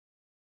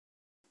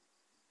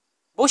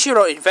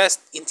Bushiroad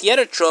invests in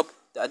theater troupe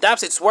that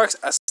adapts its works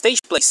as stage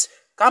plays.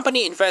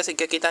 Company invests in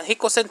Gekidan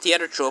Hikōsen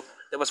theater troupe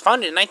that was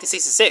founded in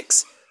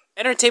 1966.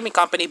 Entertainment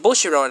company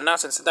Bushiroad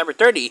announced on September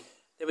 30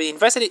 that we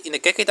invested in the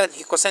Gekidan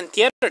Hikōsen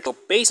theater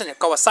troupe based on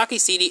Kawasaki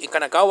City in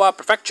Kanagawa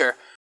Prefecture.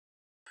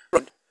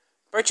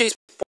 Purchased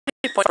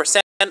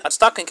 40% of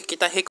stock in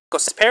Gekidan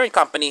Hikōsen's parent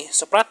company,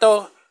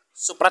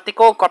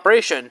 Supratico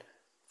Corporation,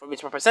 from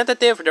its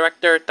representative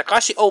director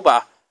Takashi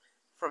Oba,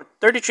 from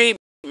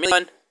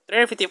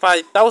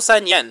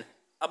 33,355,000 yen,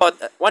 about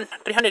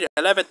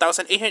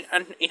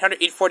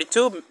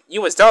 $311,842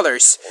 US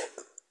dollars.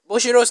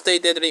 Bushiroad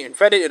stated that they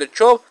invested in the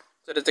troupe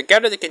so that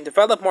together they can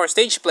develop more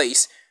stage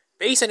plays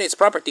based on its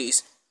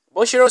properties.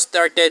 Bushiroad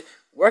started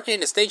working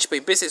in the stage play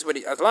business when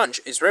it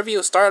launched its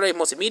Revue Starlight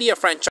Multimedia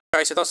franchise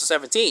in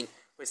 2017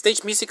 with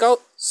stage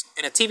musicals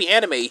and a TV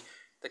anime.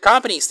 The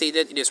company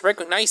stated it is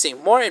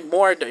recognizing more and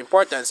more the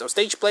importance of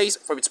stage plays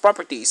for its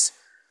properties.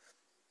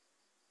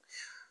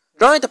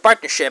 During the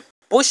partnership,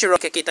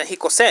 Bushiroad and Gekidan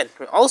Hikōsen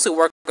will also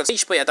work on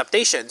stage play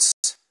adaptations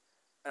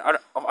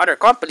of other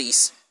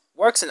companies'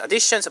 works and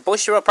additions of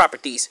Bushiroad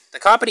properties. The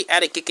company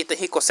added Gekidan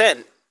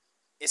Hikōsen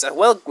is a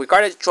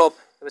well-regarded troupe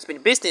that has been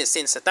in business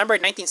since September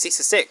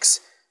 1966.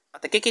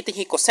 After Gekidan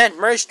Hikōsen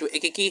merged with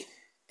Egeki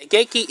in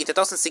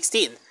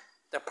 2016,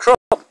 the troupe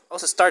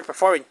also started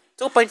performing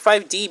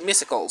 2.5D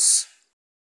musicals.